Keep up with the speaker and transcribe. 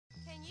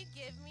you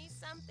give me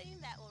something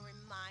that will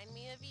remind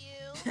me of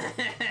you?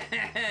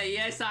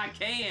 Yes, I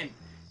can.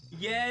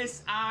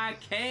 Yes, I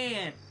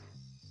can.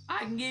 I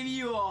can give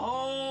you a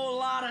whole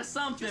lot of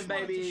something,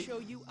 baby.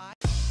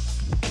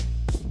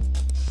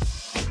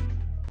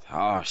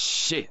 Oh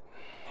shit.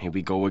 Here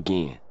we go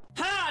again.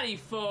 Howdy,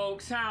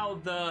 folks.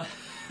 How the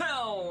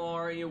hell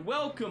are you?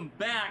 Welcome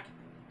back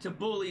to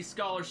Bully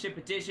Scholarship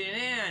Edition,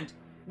 and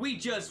we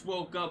just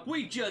woke up.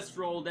 We just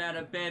rolled out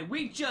of bed.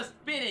 We just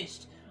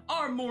finished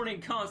our morning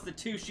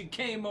constitution,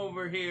 came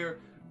over here,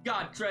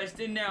 got dressed,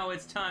 and now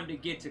it's time to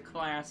get to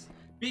class.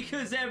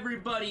 Because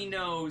everybody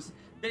knows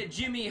that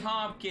Jimmy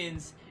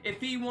Hopkins,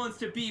 if he wants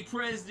to be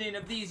president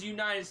of these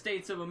United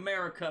States of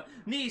America,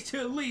 needs to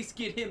at least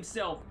get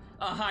himself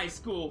a high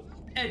school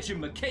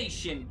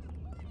education.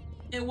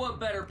 And what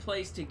better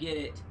place to get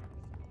it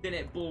than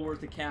at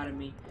Bullworth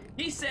Academy?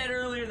 He said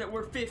earlier that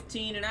we're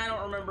 15, and I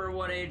don't remember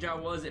what age I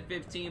was at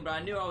 15, but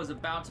I knew I was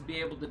about to be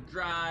able to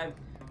drive,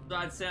 so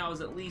I'd say I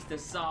was at least a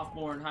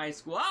sophomore in high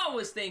school. I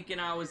was thinking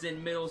I was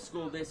in middle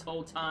school this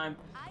whole time,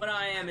 but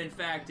I am in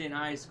fact in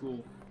high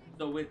school.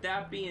 So with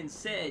that being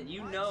said,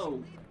 you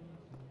know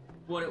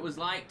what it was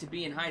like to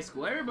be in high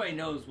school. Everybody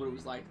knows what it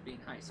was like to be in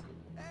high school.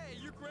 Hey,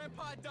 your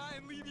grandpa die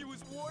and leave you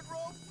his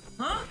wardrobe?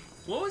 Huh?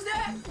 What was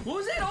that? What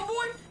was that, oh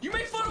boy? You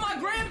make fun of my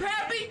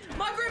grandpappy?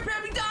 My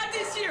grandpappy died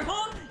this year,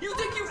 huh? You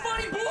think you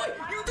funny, boy?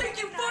 You think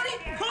you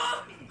funny?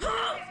 Huh?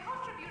 Huh?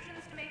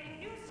 Contributions to making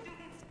new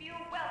students feel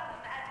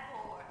welcome at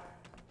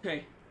Bullworth.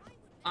 Okay.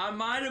 I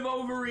might have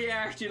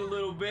overreacted a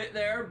little bit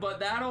there, but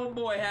that old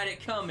boy had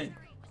it coming.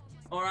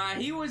 Alright,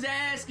 he was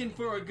asking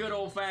for a good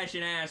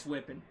old-fashioned ass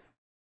whipping.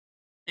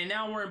 And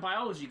now we're in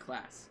biology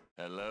class.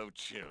 Hello,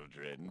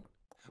 children.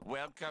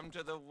 Welcome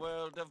to the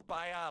world of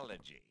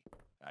biology.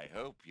 I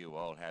hope you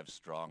all have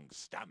strong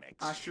stomachs.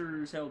 I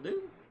sure as hell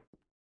do.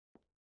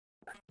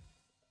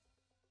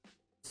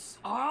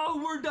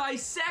 Oh, we're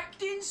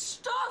dissecting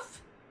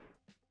stuff?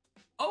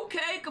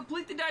 Okay,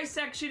 complete the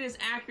dissection as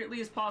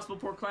accurately as possible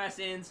before class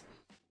ends.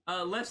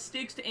 Left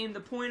sticks to aim the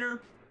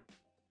pointer.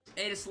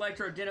 A to select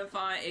or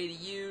identify, A to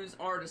use,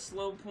 R to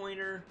slow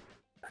pointer.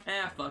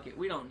 Fuck it,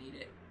 we don't need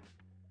it.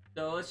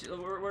 So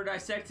we're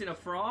dissecting a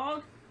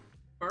frog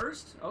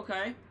first.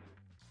 Okay.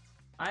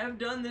 I have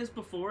done this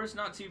before, it's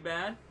not too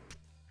bad.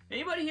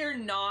 Anybody here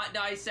not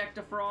dissect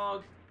a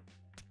frog?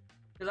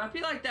 Because I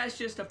feel like that's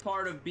just a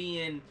part of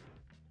being,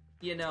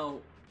 you know,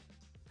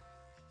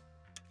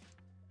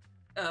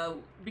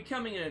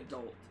 becoming an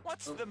adult.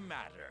 What's the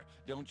matter?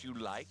 Don't you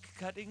like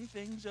cutting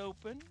things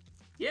open?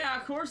 Yeah,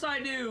 of course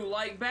I do.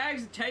 Like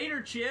bags of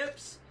tater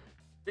chips.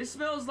 This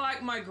smells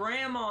like my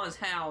grandma's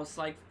house,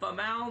 like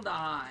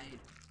formaldehyde.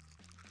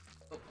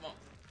 Oh, come on.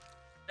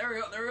 There we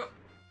go, there we go.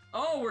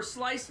 Oh, we're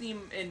slicing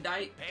him and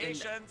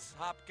Patience,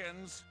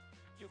 Hopkins.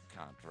 You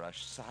can't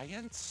rush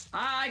science.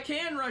 I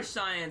can rush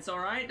science, all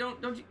right?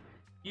 Don't you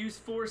use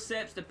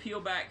forceps to peel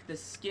back the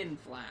skin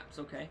flaps,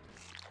 okay?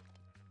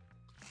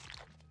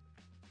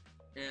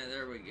 Yeah,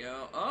 there we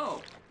go.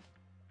 Oh.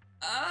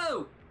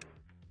 Oh.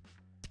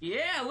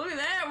 Yeah, look at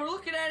that. We're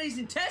looking at his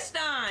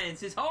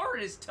intestines, his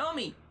heart, his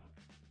tummy.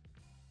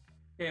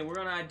 Okay, we're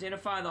gonna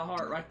identify the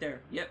heart right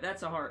there. Yep,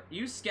 that's a heart.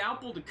 Use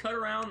scalpel to cut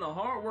around the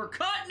heart. We're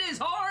cutting his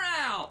heart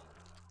out!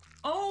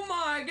 Oh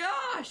my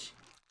gosh!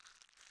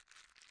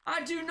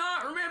 I do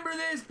not remember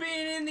this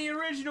being in the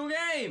original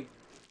game.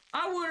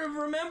 I would have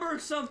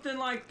remembered something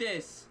like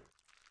this.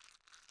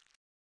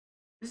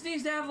 This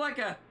needs to have like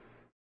a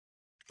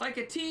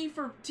T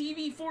for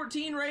TV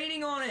 14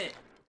 rating on it.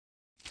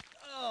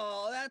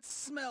 Oh, that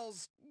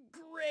smells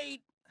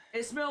great.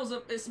 It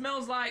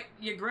smells like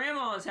your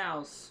grandma's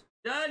house,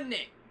 doesn't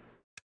it?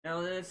 Now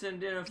let's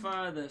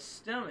identify the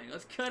stomach.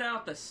 Let's cut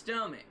out the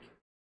stomach.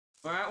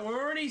 All right, we're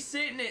already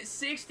sitting at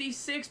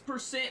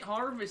 66%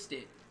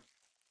 harvested.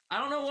 I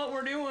don't know what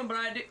we're doing, but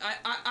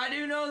I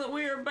do know that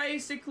we are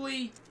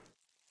basically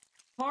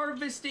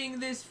harvesting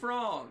this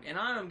frog, and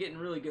I am getting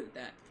really good at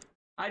that.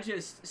 I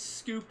just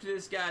scooped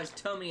this guy's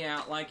tummy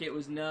out like it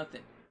was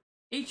nothing.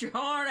 Eat your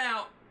heart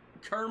out,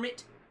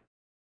 Kermit.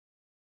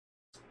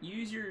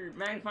 Use your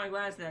magnifying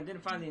glass and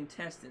identify the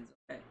intestines.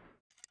 Okay.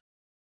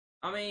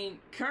 I mean,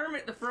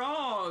 Kermit the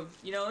Frog,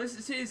 you know,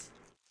 this is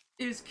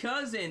his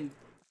cousin,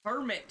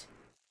 Hermit.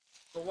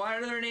 But why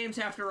do their names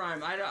have to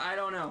rhyme? I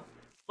don't know.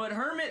 But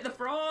Hermit the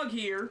Frog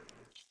here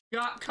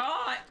got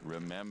caught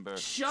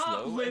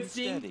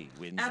shoplifting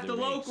at the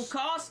local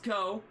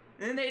Costco,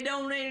 and then they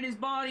donated his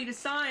body to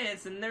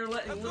science, and they're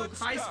letting little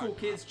high school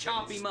kids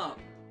chop him up.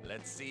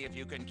 Let's see if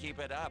you can keep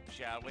it up,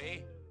 shall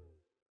we?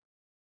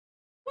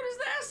 What is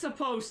that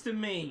supposed to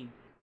mean?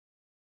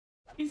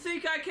 You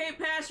think I can't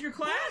pass your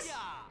class?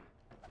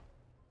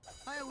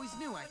 I always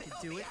knew I could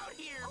do it.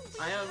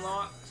 I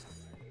unlocked.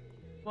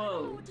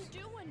 Whoa.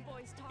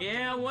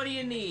 Yeah, what do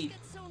you need?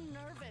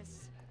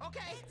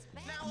 Okay,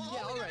 now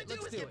all we gotta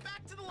do is get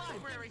back to the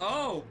library.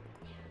 Oh,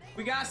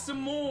 we got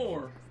some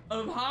more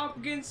of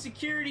Hopkins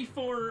security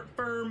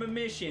firm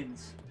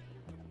emissions.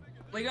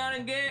 We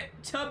gotta get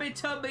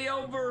Tubby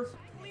over.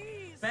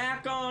 Please,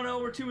 back on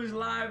over to his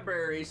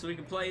library so he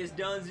can play his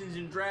Dungeons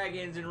and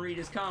Dragons and read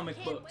his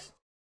comic books.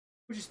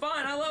 Which is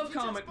fine, I love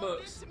comic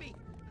books.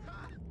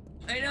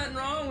 Ain't nothing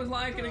wrong with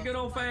liking a good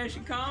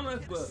old-fashioned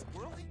comic book.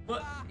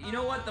 But you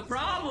know what the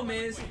problem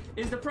is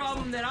the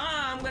problem that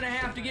I'm gonna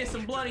have to get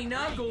some bloody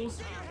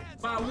knuckles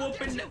by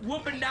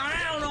whooping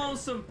down on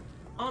some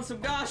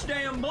gosh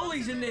damn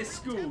bullies in this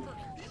school.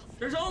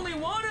 There's only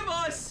one of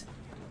us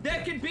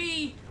that could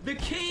be the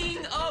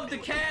king of the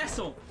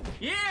castle.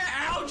 Yeah,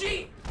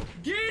 Algie!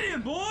 Get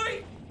him,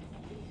 boy!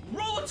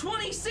 Roll a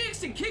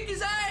 26 and kick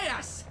his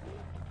ass!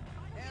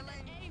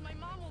 Hey, my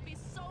mom will be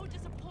so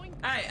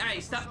disappointed. Hey,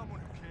 stop.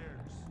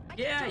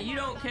 Yeah, you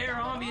don't care,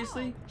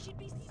 obviously.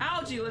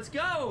 Algie, let's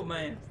go,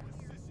 man.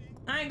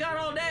 I ain't got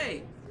all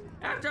day.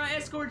 After I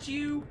escort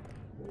you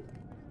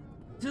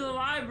to the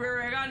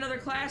library, I got another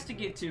class to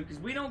get to, because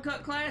we don't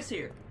cut class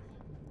here.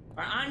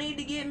 I need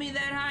to get me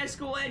that high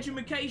school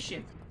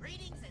education.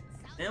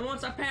 And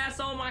once I pass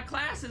all my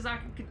classes, I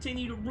can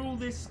continue to rule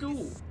this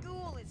school.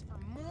 School is for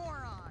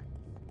morons.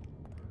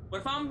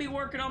 But if I'm gonna be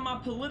working on my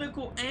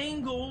political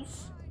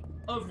angles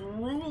of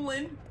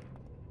ruling,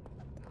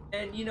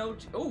 and you know,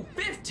 oh,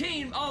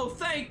 15, oh,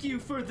 thank you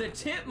for the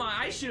tip.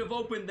 I should have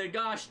opened the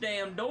gosh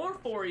damn door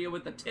for you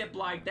with a tip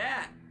like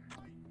that.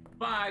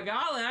 By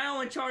golly, I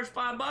only charged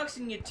 $5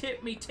 and you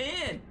tipped me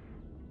 10.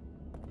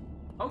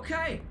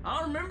 Okay,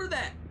 I'll remember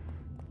that.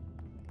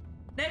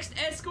 Next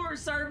escort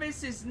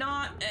service is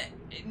not,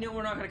 no,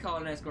 we're not gonna call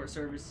it an escort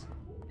service.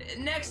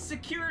 Next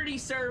security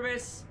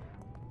service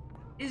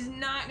is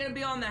not gonna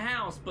be on the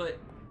house, but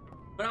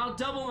I'll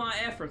double my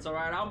efforts, all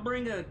right? I'll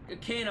bring a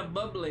can of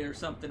bubbly or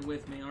something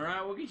with me, all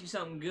right? We'll get you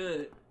something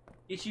good.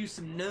 Get you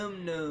some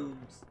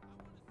num-nums.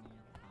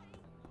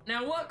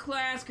 Now, what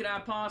class could I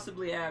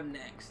possibly have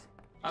next?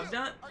 I've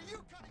done...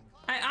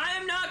 Hey, I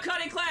am not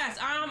cutting class.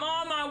 I'm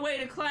on my way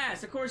to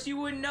class. Of course, you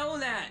wouldn't know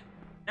that.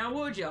 Now,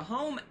 would you?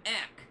 Home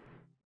ec.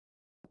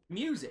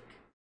 Music.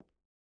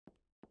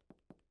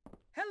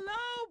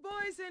 Hello,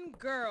 boys and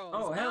girls.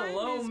 Oh,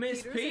 hello,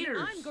 Miss Peters.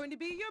 And I'm going to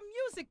be your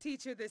music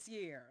teacher this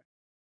year.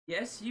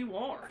 Yes, you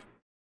are.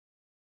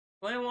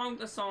 Play along with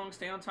the song,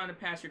 stay on time to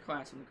pass your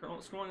class. When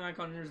the scrolling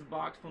icon enters the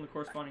box from the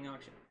corresponding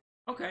auction.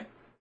 Okay. You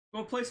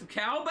wanna play some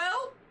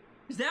cowbell?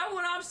 Is that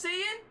what I'm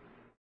seeing?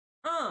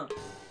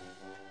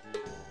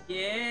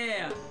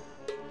 Yeah.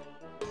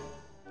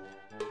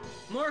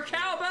 More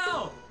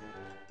cowbell!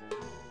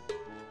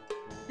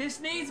 This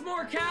needs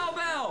more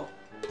cowbell!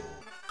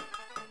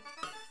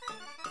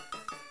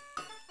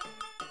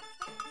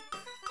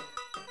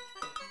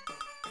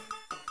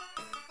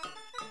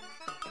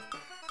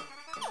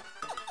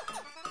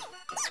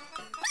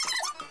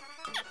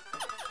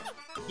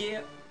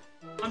 Yeah,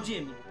 I'm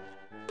Jimmy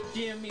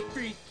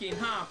freaking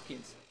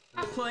Hopkins.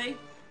 I play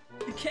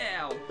the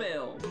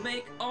cowbell,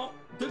 make all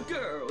the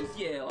girls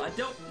yell. I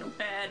don't know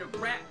how to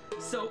rap,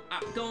 so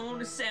I'm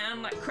gonna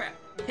sound like crap.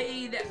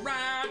 Hey, that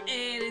rhyme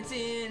and it's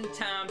in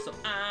time, so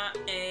I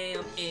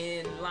am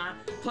in line.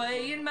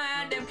 Playing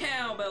my damn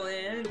cowbell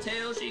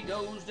until she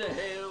goes to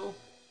hell.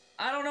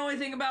 I don't know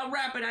anything about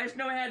rapping, I just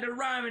know I had to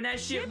rhyme, and that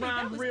shit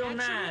rhymed real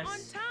nice.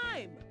 On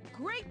time.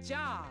 Great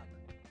job.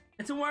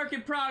 It's a work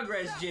in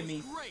progress,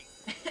 Jimmy.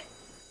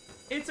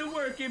 It's a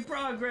work in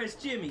progress,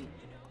 Jimmy.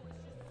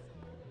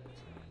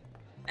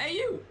 Hey,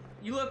 you!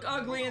 You look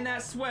ugly in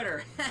that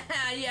sweater.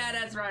 Yeah,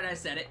 that's right, I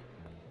said it.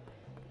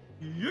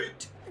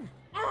 Yeet!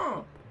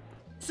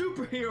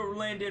 Superhero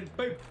landing,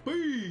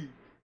 baby!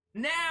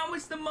 Now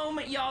it's the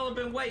moment y'all have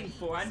been waiting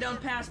for. I done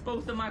passed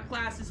both of my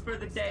classes for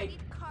the day.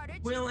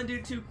 We only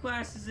do 2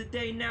 classes a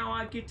day. Now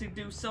I get to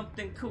do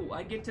something cool.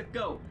 I get to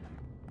go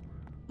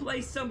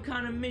play some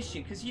kind of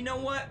mission. Cause you know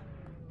what?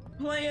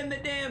 Playing the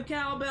damn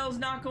cowbell's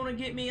not gonna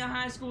get me a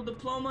high school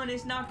diploma, and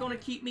it's not gonna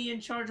keep me in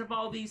charge of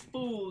all these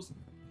fools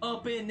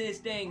up in this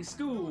dang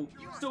school.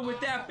 So with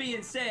that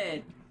being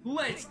said,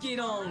 let's get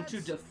on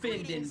to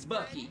defending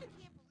Bucky.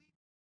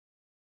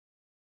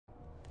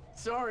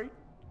 Sorry.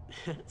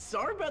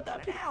 Sorry about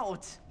that.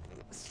 Out!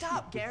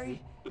 Stop,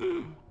 Gary.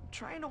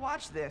 Trying to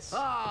watch this.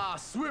 Ah,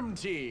 swim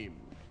team.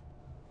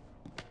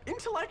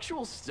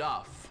 Intellectual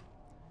stuff.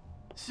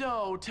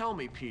 So, tell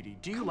me, Petey,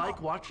 do you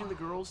like watching the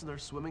girls in their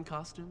swimming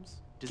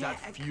costumes? Does that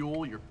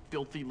fuel your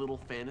filthy little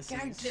fantasies?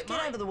 Gary, just get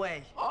out of the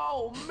way.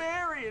 Oh,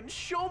 Marion,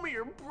 show me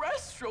your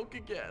breaststroke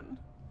again.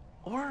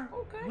 Or,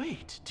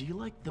 wait, do you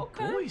like the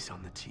boys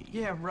on the team?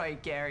 Yeah,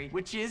 right, Gary.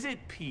 Which is it,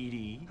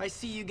 Petey? I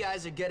see you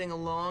guys are getting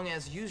along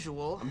as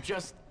usual. I'm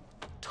just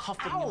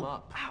toughening him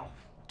up. Ow.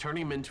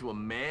 Turning him into a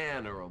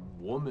man or a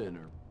woman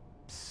or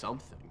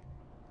something.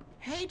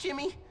 Hey,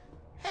 Jimmy.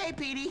 Hey,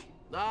 Petey.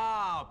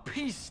 Ah,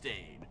 Pea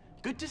Stain.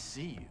 Good to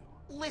see you.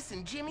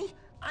 Listen, Jimmy,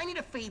 I need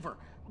a favor.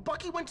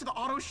 Bucky went to the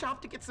auto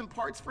shop to get some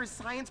parts for his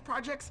science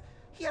projects.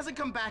 He hasn't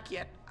come back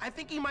yet. I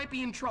think he might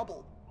be in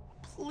trouble.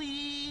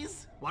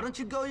 Please? Why don't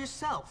you go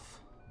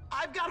yourself?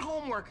 I've got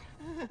homework.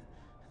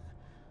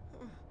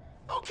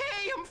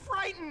 Okay, I'm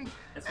frightened.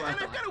 That's what I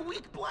thought. I've got a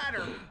weak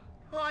bladder.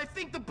 Oh, I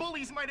think the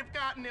bullies might have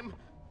gotten him.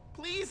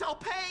 Please, I'll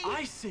pay.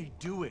 I say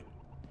do it.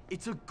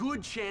 It's a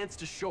good chance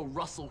to show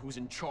Russell who's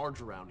in charge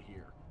around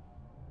here.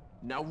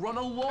 Now run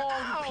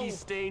along, pea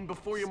stain,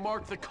 before you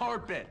mark the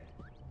carpet.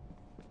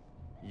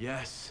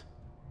 Yes.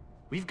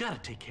 We've got to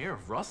take care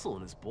of Russell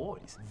and his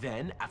boys.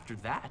 Then, after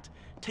that,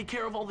 take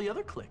care of all the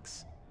other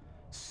cliques.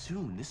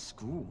 Soon, this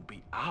school will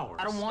be ours.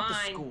 I don't want the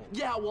Fine. school.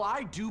 Yeah, well,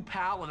 I do,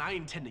 pal, and I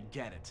intend to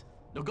get it.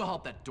 Now go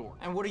help that door.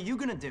 And what are you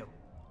gonna do?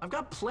 I've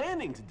got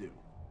planning to do.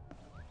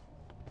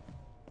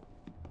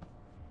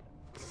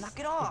 Knock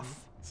it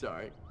off.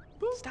 Sorry.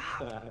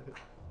 Stop.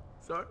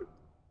 Sorry.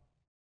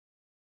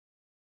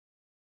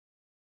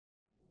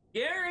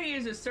 Gary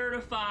is a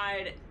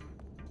certified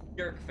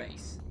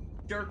jerkface.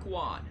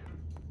 Jerkwad.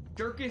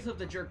 Jerketh of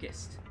the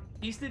jerkest.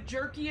 He's the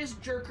jerkiest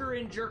jerker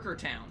in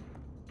Jerkertown.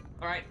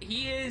 Alright,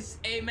 he is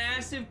a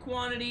massive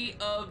quantity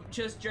of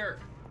just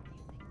jerk.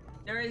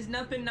 There is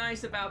nothing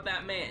nice about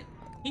that man.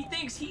 He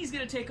thinks he's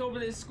gonna take over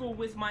this school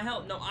with my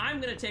help. No,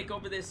 I'm gonna take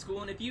over this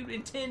school, and if you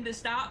intend to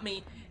stop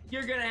me,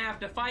 you're gonna have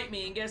to fight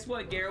me. And guess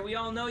what, Gary? We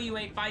all know you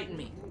ain't fighting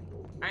me.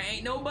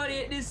 Ain't nobody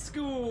at this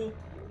school,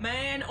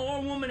 man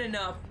or woman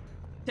enough,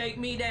 take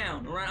me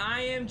down. Right?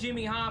 I am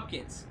Jimmy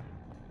Hopkins.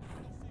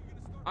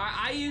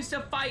 I used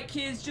to fight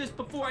kids just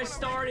before I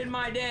started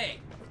my day.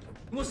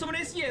 You want some of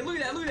this? Yeah, look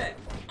at that, look at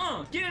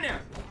that. Get in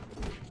there.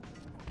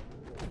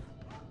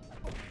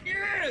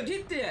 Yeah,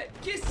 get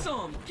that. Get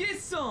some, get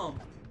some.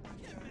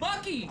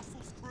 Bucky,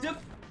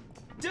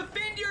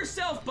 defend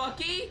yourself,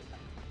 Bucky.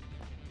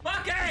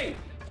 Bucky!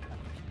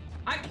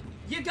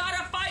 You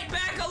gotta fight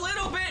back a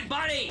little bit,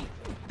 buddy.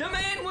 The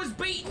man was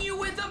beating you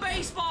with a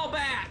baseball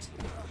bat.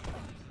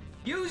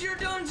 Use your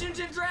Dungeons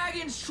and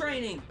Dragons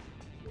training.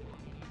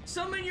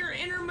 Summon your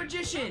inner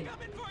magician.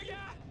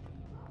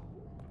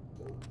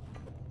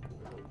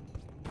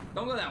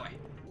 Don't go that way.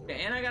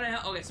 Okay, and I gotta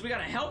help. Okay, so we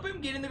gotta help him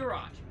get in the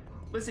garage.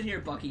 Listen here,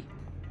 Bucky.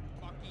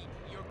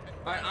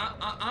 Alright,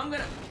 I'm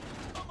gonna.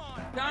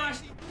 Gosh,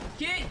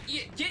 get.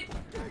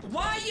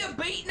 Why are you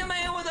beating a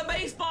man with a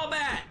baseball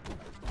bat?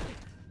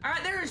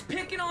 Alright, there is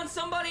picking on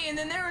somebody, and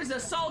then there is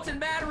assault and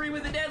battery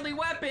with a deadly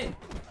weapon.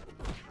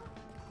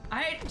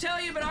 I hate to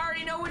tell you, but I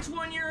already know which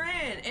one you're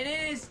in, and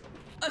it is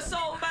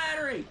assault and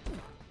battery.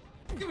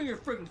 Give me your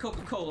freaking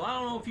Coca-Cola. I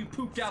don't know if you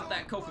pooped out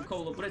that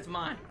Coca-Cola, but it's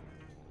mine.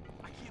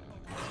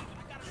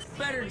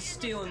 Better than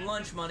stealing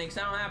lunch money, because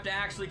I don't have to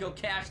actually go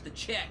cash the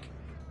check.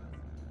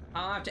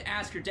 I don't have to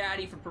ask your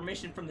daddy for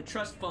permission from the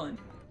trust fund.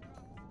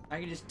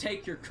 I can just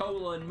take your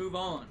cola and move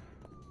on.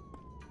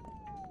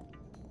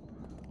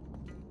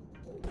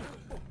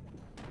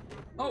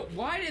 Oh,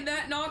 why did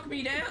that knock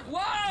me down?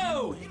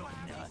 Whoa!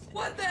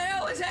 What the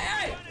hell is that?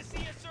 Hey!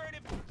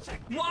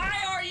 Why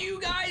are you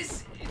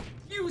guys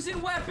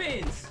using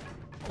weapons?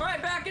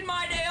 Right, back in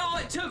my day, all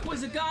it took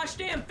was a gosh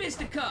damn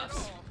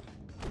fisticuffs.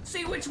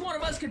 See which one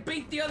of us could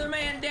beat the other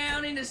man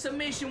down into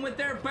submission with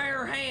their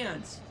bare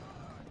hands.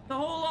 It's a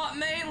whole lot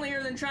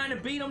manlier than trying to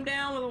beat him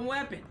down with a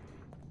weapon.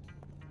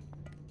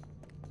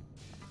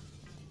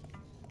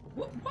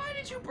 Why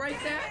did you break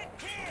that?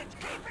 Kids,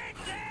 keep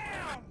it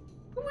down!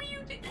 Who are you?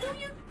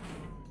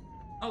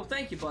 Oh,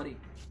 thank you, buddy.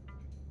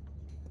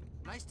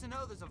 Nice to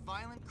know there's a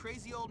violent,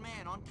 crazy old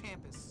man on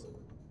campus.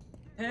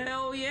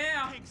 Hell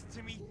yeah! Thanks,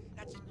 Timmy.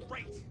 That's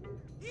great.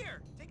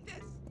 Here, take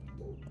this.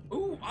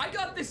 Ooh, I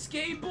got the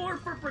skateboard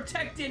for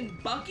protecting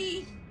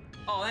Bucky.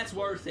 Oh, that's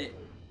worth it.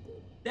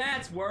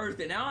 That's worth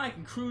it. Now I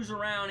can cruise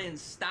around in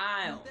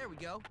style. There we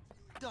go.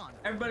 Done.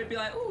 Everybody be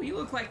like, ooh, you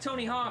look like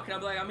Tony Hawk. And I'll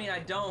be like, I mean, I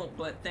don't,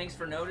 but thanks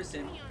for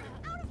noticing.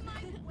 Out of my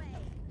way.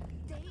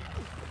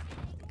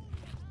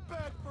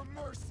 Beg for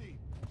mercy.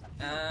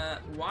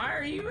 Why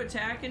are you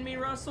attacking me,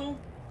 Russell?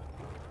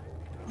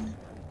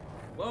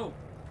 Whoa.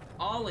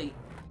 Ollie.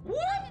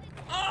 What?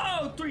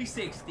 Oh,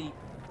 360.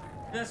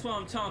 That's what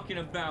I'm talking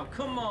about.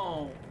 Come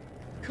on.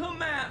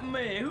 Come at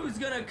me. Who's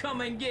gonna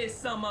come and get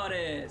some of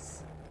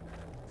this?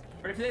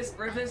 Ready for this?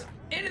 Ready for this?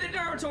 Into the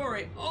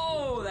dormitory.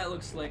 Oh, that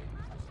looks slick.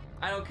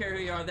 I don't care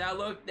who you are. That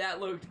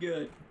looked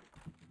good.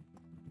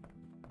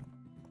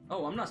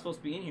 Oh, I'm not supposed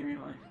to be in here,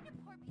 am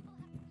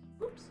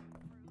I? Oops.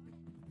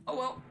 Oh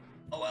well.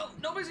 Oh well.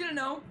 Nobody's gonna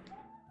know.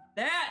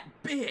 That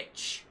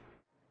bitch.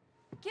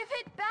 Give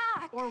it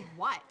back! Or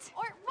what?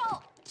 Or,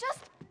 well, just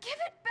give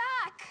it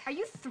back! Are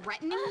you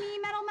threatening me,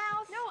 Metal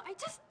Mouth? No,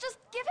 just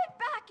give it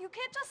back! You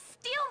can't just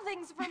steal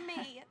things from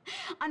me!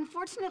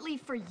 Unfortunately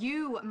for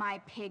you, my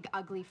pig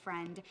ugly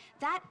friend,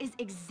 that is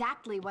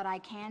exactly what I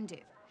can do.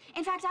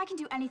 In fact, I can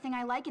do anything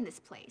I like in this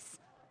place.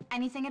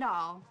 Anything at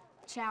all.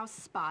 Ciao,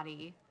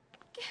 Spotty.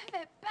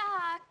 Give it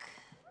back.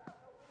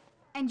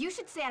 And you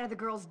should stay out of the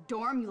girls'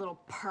 dorm, you little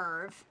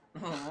perv.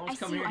 Oh, I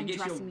see you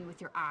undressing me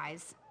with your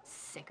eyes.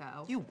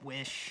 Sicko. You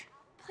wish.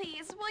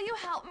 Please, will you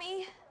help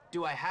me?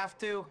 Do I have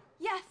to?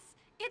 Yes,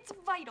 it's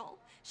vital.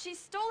 She's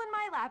stolen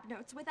my lab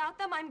notes. Without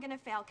them, I'm gonna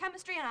fail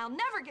chemistry and I'll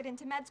never get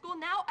into med school.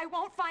 Now I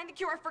won't find the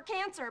cure for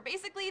cancer.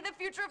 Basically, the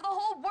future of the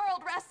whole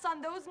world rests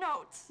on those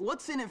notes.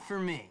 What's in it for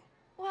me?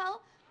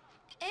 Well,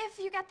 if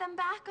you get them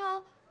back,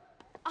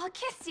 I'll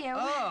kiss you.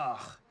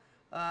 Ugh.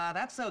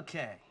 That's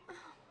okay.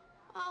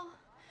 Well,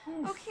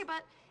 okay,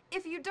 but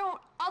If you don't,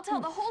 I'll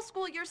tell the whole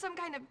school you're some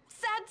kind of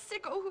sad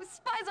sicko who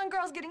spies on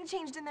girls getting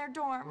changed in their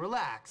dorm.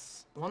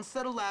 Relax. One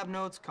set of lab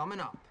notes coming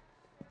up.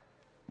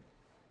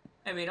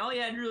 I mean, all you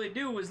had to really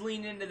do was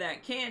lean into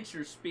that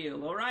cancer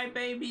spiel, alright,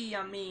 baby?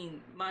 I mean,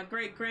 my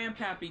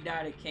great-grandpappy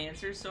died of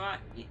cancer, so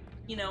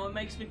you know, it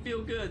makes me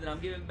feel good that I'm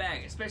giving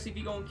back, especially if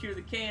you go and cure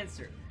the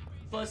cancer.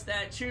 Plus,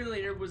 that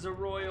cheerleader was a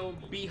royal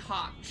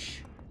biatch.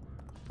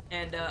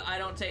 And, I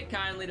don't take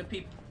kindly to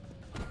people.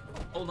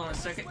 Hold on a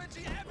second.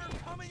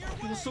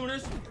 You want some of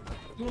this?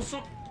 You want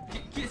some?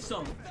 Get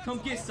some. Come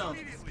get some.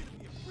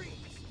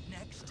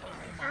 Next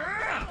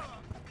time.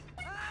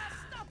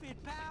 Stop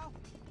it, pal.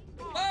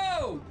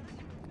 Whoa!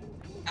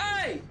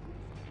 Hey!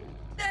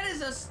 That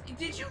is a...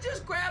 Did you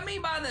just grab me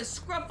by the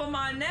scruff of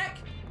my neck?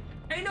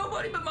 Ain't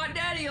nobody but my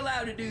daddy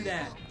allowed to do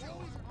that.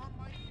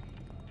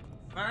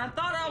 And I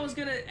thought I was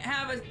gonna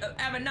have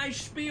a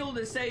nice spiel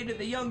to say to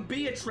the young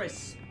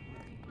Beatrice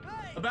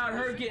about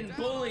her getting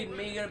bullied and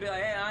me gonna be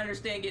like, hey, I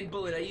understand getting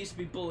bullied. I used to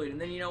be bullied.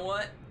 And then you know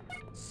what?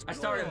 I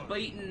started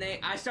beating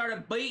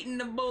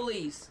the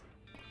bullies.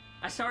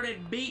 I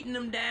started beating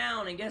them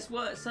down, and guess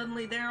what?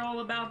 Suddenly they're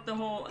all about the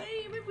whole,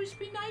 hey, we should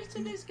be nice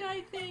to this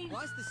guy thing.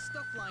 Why is this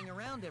stuff flying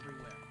around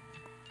everywhere?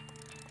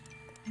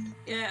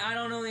 Yeah, I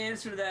don't know the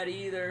answer to that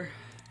either.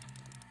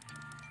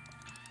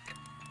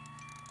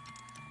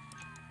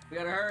 We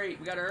gotta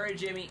hurry,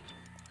 Jimmy.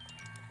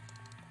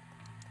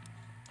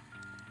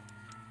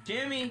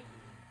 Jimmy!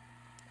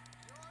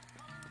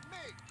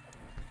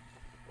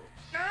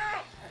 No!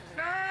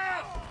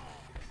 No!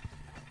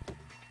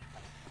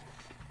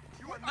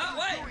 Oh,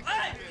 wait!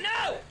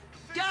 No!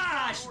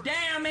 Gosh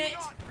damn it!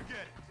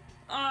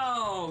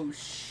 Oh,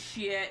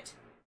 shit.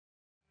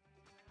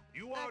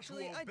 You are to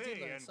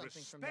obey and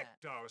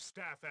respect our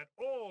staff at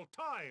all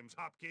times,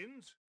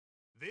 Hopkins.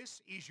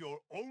 This is your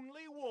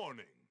only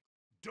warning.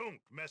 Don't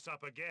mess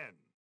up again.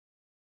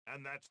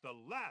 And that's the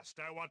last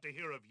I want to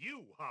hear of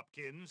you,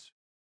 Hopkins.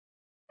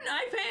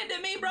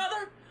 Knife-handed me,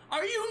 brother?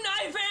 Are you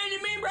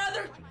knife-handed me,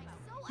 brother?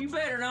 You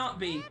better not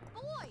be.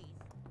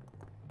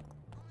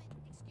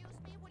 Excuse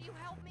me, will you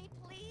help me,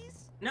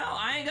 please? No,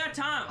 I ain't got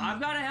time. I've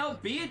got to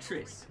help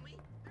Beatrice.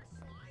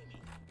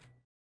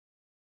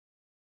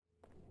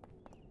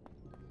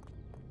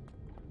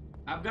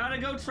 I've got to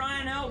go try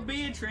and help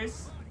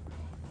Beatrice.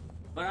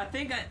 But I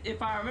think,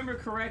 if I remember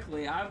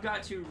correctly, I've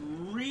got to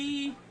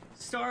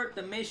restart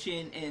the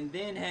mission and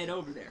then head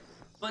over there.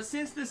 But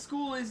since the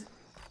school is...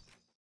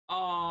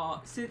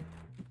 oh,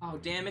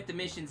 damn it, the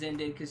mission's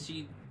ended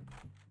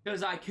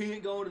because I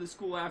can't go into the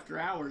school after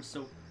hours,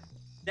 so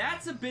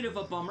that's a bit of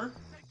a bummer.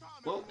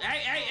 Whoa,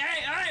 hey,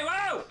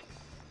 whoa!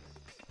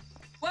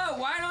 Whoa,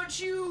 why don't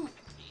you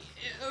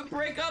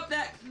break up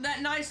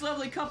that nice,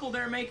 lovely couple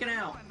they're making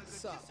out?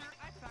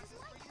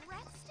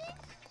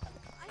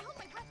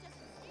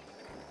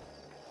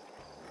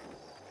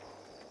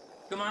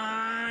 Come on!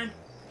 I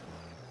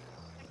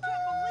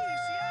can't believe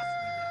she asked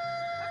me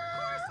that. Of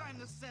course I'm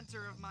the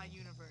center of my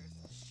universe.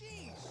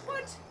 Sheesh.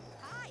 What?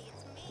 Hi,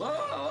 it's me.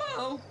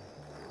 Whoa!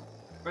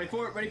 Ready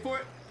for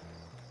it?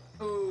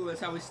 Ooh, that's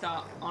how we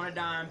stop. On a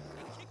dime.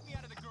 They kicked me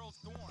out of the girls'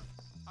 dorm.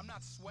 I'm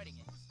not sweating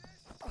it.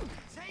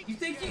 You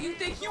think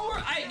you were?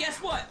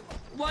 Guess what?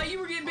 While you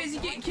were getting busy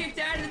getting kicked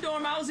out of the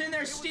dorm, I was in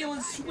there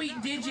stealing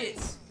sweet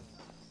digits.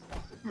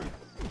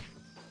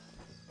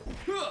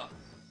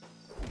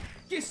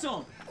 Get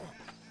some.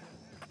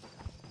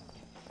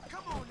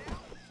 Come on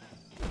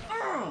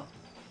now.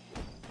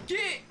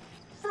 Get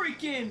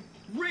freaking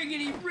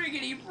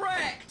riggedy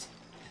wrecked.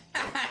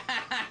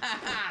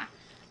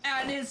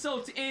 Add an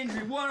insult to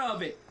injury. What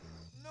of it?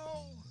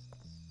 No,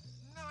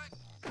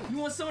 not. You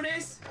want some of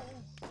this?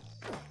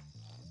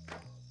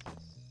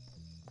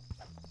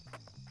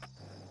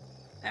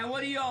 And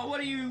what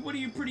are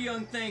you pretty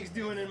young things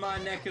doing in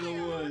my neck of the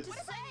woods?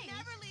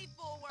 Never leave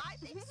Bullworth. I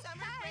think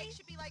summer break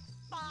should be like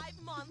 5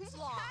 months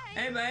long.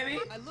 Hey, baby.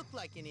 I look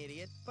like an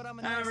idiot, but I'm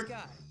a nice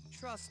guy.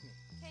 Trust me.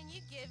 Can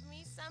you give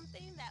me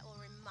something that will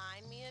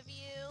remind me of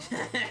you?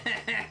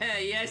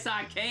 Yes,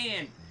 I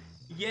can.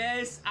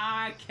 Yes,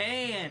 I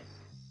can.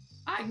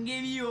 I can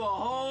give you a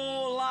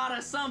whole lot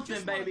of something,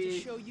 Just baby. To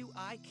show you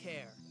I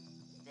care.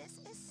 This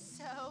is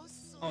so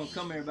sweet. Oh,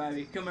 come here,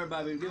 baby. Come here,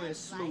 baby. Give me a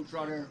smooch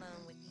right there.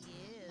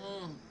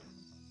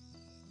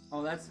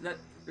 Oh, that.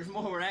 There's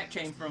more where that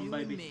came from,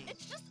 baby.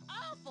 It's just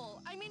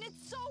awful. I mean,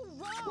 it's so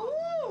wrong.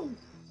 Woo!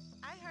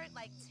 I heard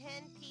like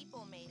 10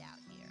 people made out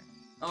here.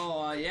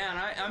 Oh, yeah,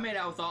 and I made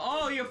out with all.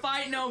 Oh, you're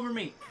fighting over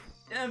me.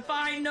 You're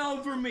fighting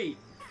over me.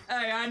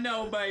 Hey, I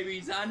know,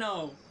 babies. I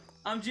know.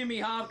 I'm Jimmy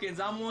Hopkins.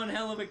 I'm one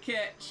hell of a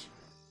catch.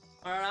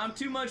 All right, I'm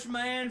too much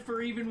man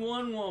for even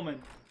one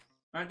woman.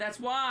 All right, that's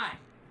why.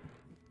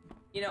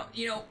 You know,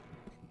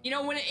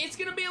 when it's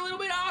gonna be a little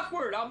bit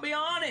awkward. I'll be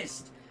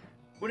honest.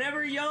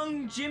 Whenever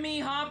young Jimmy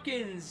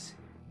Hopkins,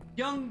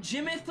 young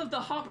Jimmith of the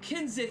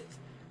Hopkinseth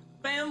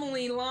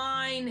family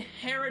line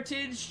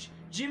heritage,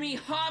 Jimmy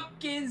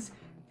Hopkins,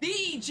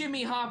 the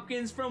Jimmy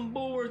Hopkins from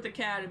Bullworth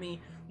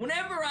Academy.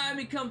 Whenever I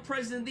become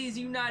president of these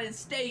United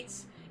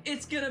States,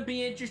 it's gonna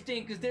be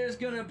interesting because there's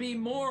gonna be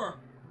more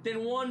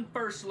then one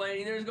first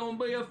lady. There's gonna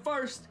be a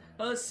first,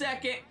 a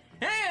second,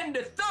 and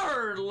a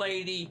third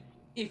lady,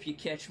 if you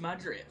catch my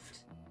drift.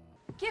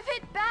 Give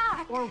it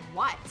back! Or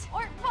what?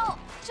 Or, well,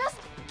 just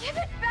give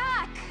it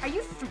back! Are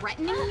you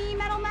threatening me,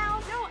 Metal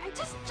Mouth? No,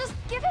 just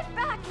give it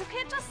back! You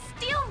can't just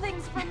steal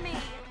things from me!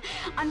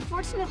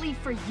 Unfortunately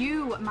for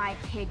you, my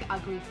pig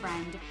ugly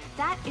friend,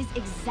 that is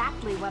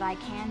exactly what I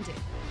can do.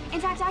 In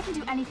fact, I can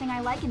do anything I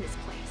like in this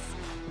place.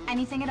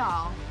 Anything at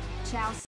all. Ciao.